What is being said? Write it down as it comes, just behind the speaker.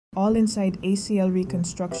all inside ACL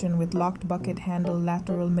reconstruction with locked bucket handle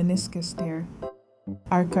lateral meniscus tear,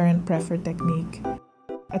 our current preferred technique.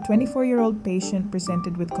 A 24-year-old patient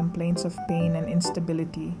presented with complaints of pain and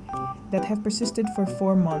instability that have persisted for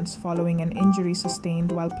 4 months following an injury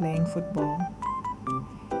sustained while playing football.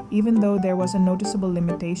 Even though there was a noticeable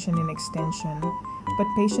limitation in extension,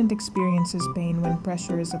 but patient experiences pain when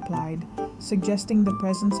pressure is applied, suggesting the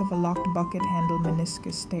presence of a locked bucket handle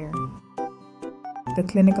meniscus tear. The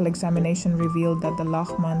clinical examination revealed that the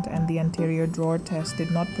Lachman and the anterior drawer test did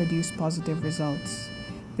not produce positive results.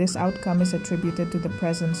 This outcome is attributed to the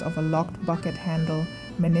presence of a locked bucket handle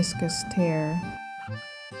meniscus tear.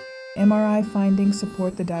 MRI findings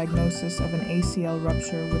support the diagnosis of an ACL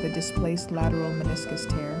rupture with a displaced lateral meniscus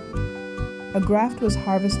tear. A graft was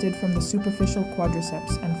harvested from the superficial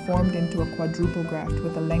quadriceps and formed into a quadruple graft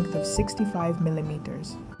with a length of 65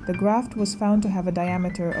 millimeters. The graft was found to have a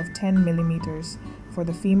diameter of 10 millimeters for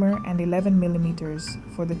the femur and 11 millimeters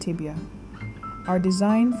for the tibia. Our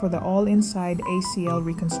design for the all-inside ACL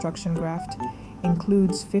reconstruction graft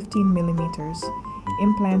includes 15 millimeters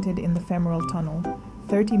implanted in the femoral tunnel,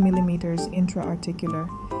 30 millimeters intra-articular,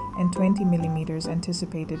 and 20 millimeters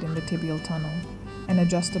anticipated in the tibial tunnel. An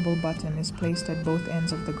adjustable button is placed at both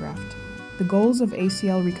ends of the graft. The goals of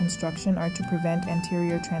ACL reconstruction are to prevent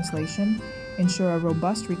anterior translation, ensure a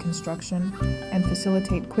robust reconstruction, and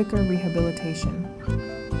facilitate quicker rehabilitation.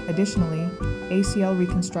 Additionally, ACL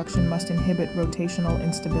reconstruction must inhibit rotational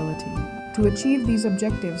instability. To achieve these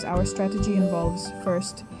objectives, our strategy involves,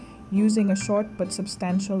 first, using a short but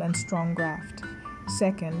substantial and strong graft.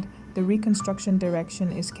 Second, the reconstruction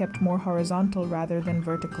direction is kept more horizontal rather than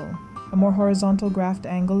vertical. A more horizontal graft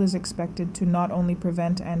angle is expected to not only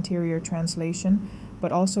prevent anterior translation,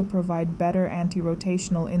 but also provide better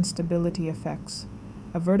anti-rotational instability effects.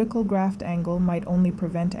 A vertical graft angle might only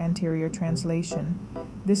prevent anterior translation.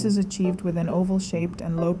 This is achieved with an oval-shaped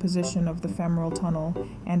and low position of the femoral tunnel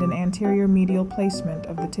and an anterior medial placement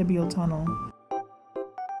of the tibial tunnel.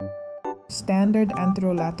 Standard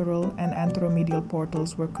anterolateral and anteromedial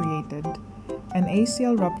portals were created. An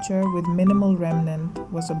ACL rupture with minimal remnant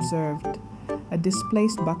was observed. A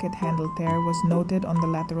displaced bucket handle tear was noted on the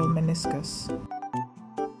lateral meniscus.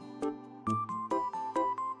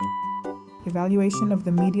 Evaluation of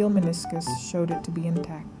the medial meniscus showed it to be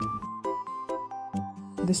intact.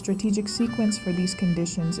 The strategic sequence for these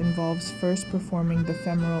conditions involves first performing the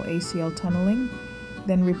femoral ACL tunneling,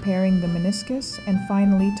 then repairing the meniscus, and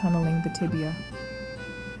finally tunneling the tibia.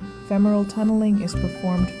 Femoral tunneling is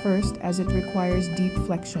performed first as it requires deep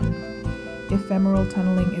flexion. If femoral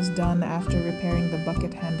tunneling is done after repairing the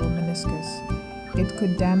bucket handle meniscus, it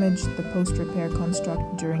could damage the post-repair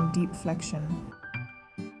construct during deep flexion.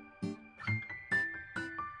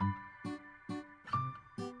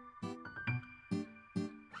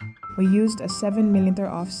 We used a 7mm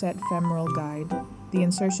offset femoral guide. The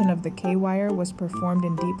insertion of the K-wire was performed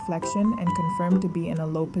in deep flexion and confirmed to be in a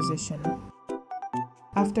low position.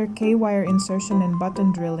 After K-wire insertion and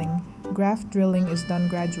button drilling, graft drilling is done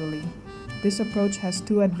gradually. This approach has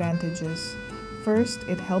two advantages. First,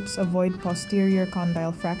 it helps avoid posterior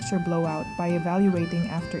condyle fracture blowout by evaluating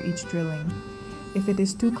after each drilling. If it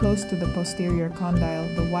is too close to the posterior condyle,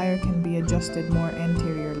 the wire can be adjusted more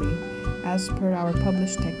anteriorly, as per our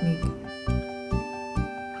published technique.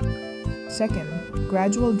 Second,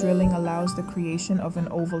 gradual drilling allows the creation of an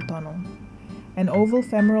oval tunnel. An oval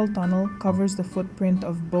femoral tunnel covers the footprint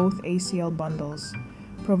of both ACL bundles,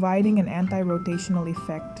 providing an anti-rotational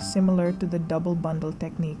effect similar to the double bundle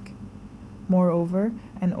technique. Moreover,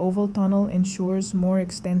 an oval tunnel ensures more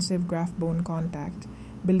extensive graft bone contact,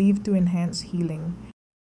 believed to enhance healing.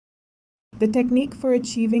 The technique for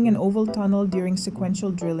achieving an oval tunnel during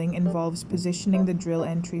sequential drilling involves positioning the drill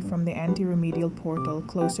entry from the anteromedial portal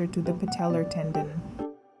closer to the patellar tendon.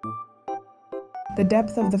 The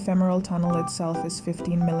depth of the femoral tunnel itself is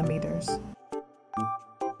 15 millimeters.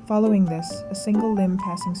 Following this, a single limb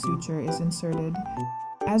passing suture is inserted.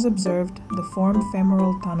 As observed, the formed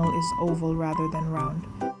femoral tunnel is oval rather than round.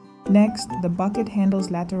 Next, the bucket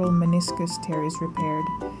handle's lateral meniscus tear is repaired.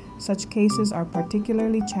 Such cases are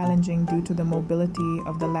particularly challenging due to the mobility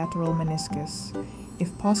of the lateral meniscus.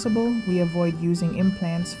 If possible, we avoid using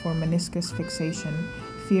implants for meniscus fixation,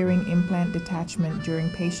 fearing implant detachment during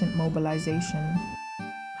patient mobilization.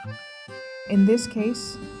 In this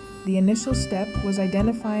case, the initial step was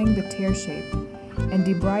identifying the tear shape and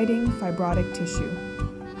debriding fibrotic tissue.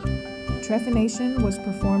 Trephination was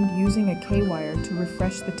performed using a K-wire to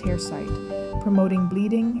refresh the tear site, promoting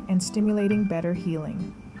bleeding and stimulating better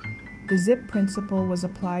healing. The zip principle was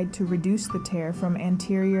applied to reduce the tear from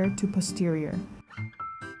anterior to posterior.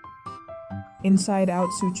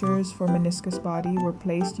 Inside-out sutures for meniscus body were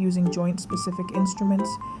placed using joint-specific instruments,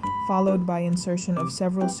 followed by insertion of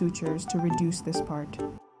several sutures to reduce this part.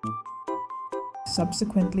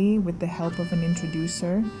 Subsequently, with the help of an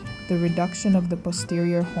introducer, the reduction of the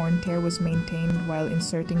posterior horn tear was maintained while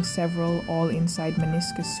inserting several all-inside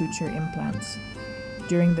meniscus suture implants.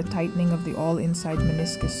 During the tightening of the all-inside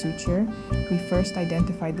meniscus suture, we first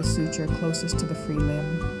identified the suture closest to the free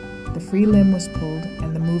limb. The free limb was pulled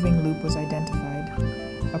and the moving loop was identified.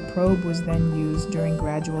 A probe was then used during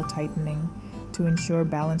gradual tightening to ensure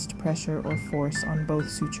balanced pressure or force on both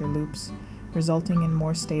suture loops, resulting in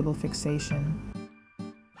more stable fixation.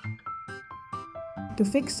 To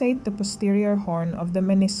fixate the posterior horn of the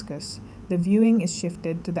meniscus, the viewing is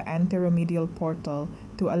shifted to the anteromedial portal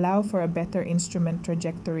to allow for a better instrument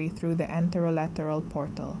trajectory through the anterolateral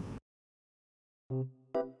portal.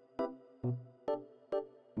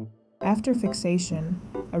 After fixation,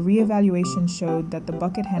 a re-evaluation showed that the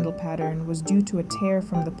bucket handle pattern was due to a tear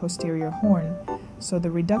from the posterior horn, so the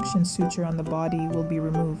reduction suture on the body will be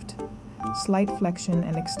removed. Slight flexion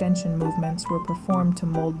and extension movements were performed to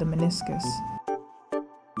mold the meniscus.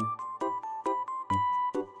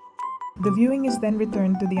 The viewing is then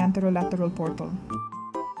returned to the anterolateral portal.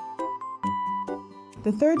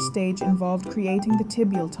 The third stage involved creating the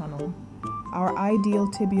tibial tunnel. Our ideal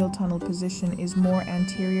tibial tunnel position is more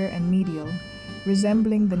anterior and medial,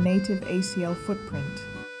 resembling the native ACL footprint.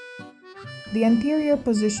 The anterior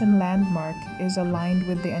position landmark is aligned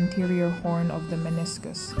with the anterior horn of the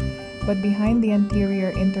meniscus, but behind the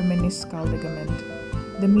anterior intermeniscal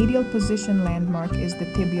ligament. The medial position landmark is the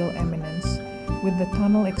tibial eminence, with the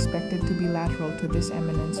tunnel expected to be lateral to this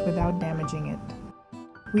eminence without damaging it.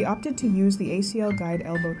 We opted to use the ACL guide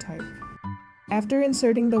elbow type. After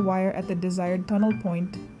inserting the wire at the desired tunnel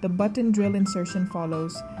point, the button drill insertion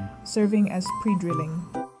follows, serving as pre-drilling.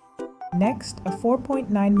 Next, a 4.9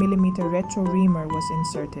 mm retro reamer was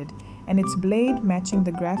inserted, and its blade, matching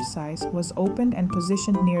the graft size, was opened and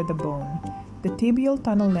positioned near the bone. The tibial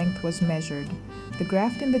tunnel length was measured. The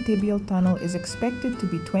graft in the tibial tunnel is expected to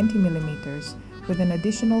be 20 mm, with an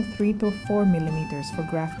additional 3 to 4 mm for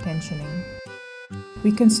graft tensioning.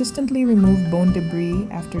 We consistently remove bone debris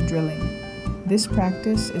after drilling. This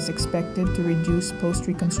practice is expected to reduce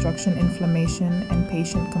post-reconstruction inflammation and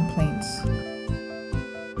patient complaints.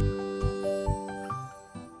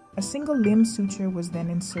 A single limb suture was then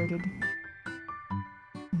inserted.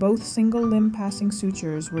 Both single limb passing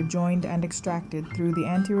sutures were joined and extracted through the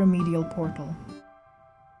anteromedial portal.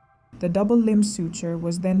 The double limb suture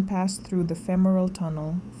was then passed through the femoral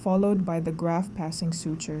tunnel, followed by the graft passing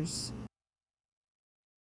sutures.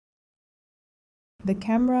 The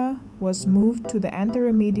camera was moved to the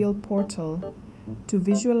anteromedial portal to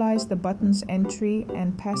visualize the button's entry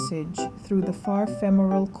and passage through the far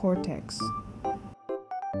femoral cortex.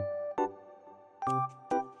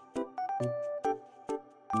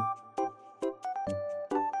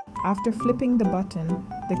 After flipping the button,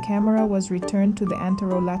 the camera was returned to the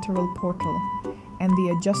anterolateral portal, and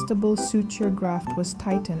the adjustable suture graft was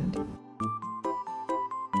tightened.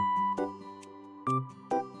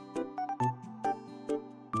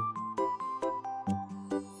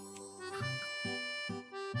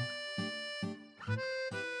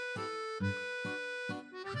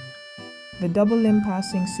 The double limb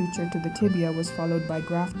passing suture to the tibia was followed by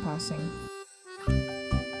graft passing.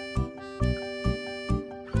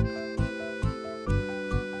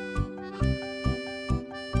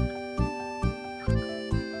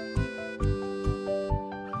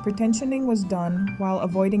 Pretensioning was done while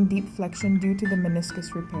avoiding deep flexion due to the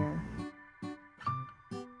meniscus repair.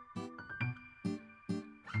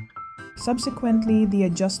 Subsequently, the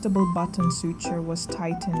adjustable button suture was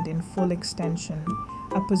tightened in full extension,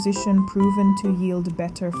 a position proven to yield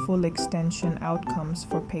better full extension outcomes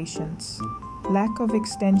for patients. Lack of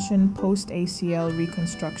extension post-ACL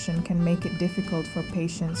reconstruction can make it difficult for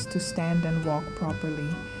patients to stand and walk properly,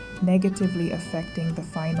 negatively affecting the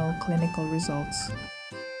final clinical results.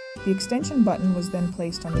 The extension button was then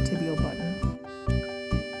placed on the tibial button.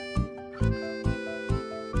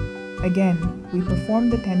 Again, we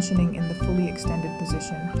performed the tensioning in the fully extended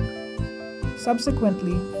position.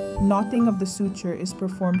 Subsequently, knotting of the suture is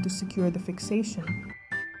performed to secure the fixation.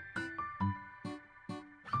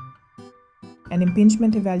 An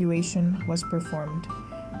impingement evaluation was performed.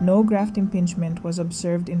 No graft impingement was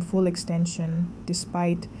observed in full extension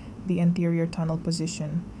despite the anterior tunnel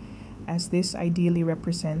position, as this ideally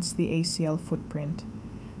represents the ACL footprint.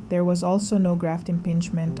 There was also no graft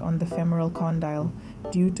impingement on the femoral condyle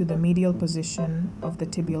due to the medial position of the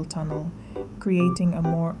tibial tunnel, creating a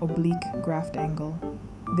more oblique graft angle.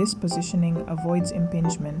 This positioning avoids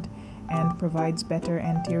impingement and provides better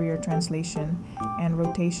anterior translation and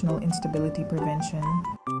rotational instability prevention.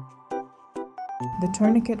 The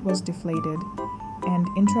tourniquet was deflated, and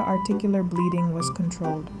intra-articular bleeding was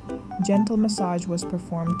controlled. Gentle massage was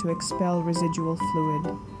performed to expel residual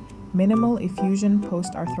fluid. Minimal effusion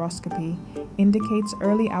post-arthroscopy indicates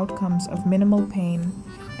early outcomes of minimal pain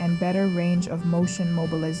and better range of motion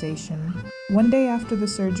mobilization. One day after the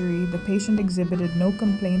surgery, the patient exhibited no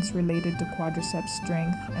complaints related to quadriceps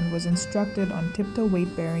strength and was instructed on tiptoe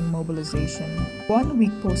weight-bearing mobilization. 1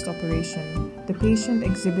 week post-operation, the patient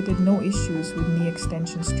exhibited no issues with knee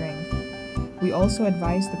extension strength. We also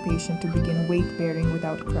advised the patient to begin weight-bearing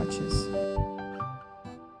without crutches.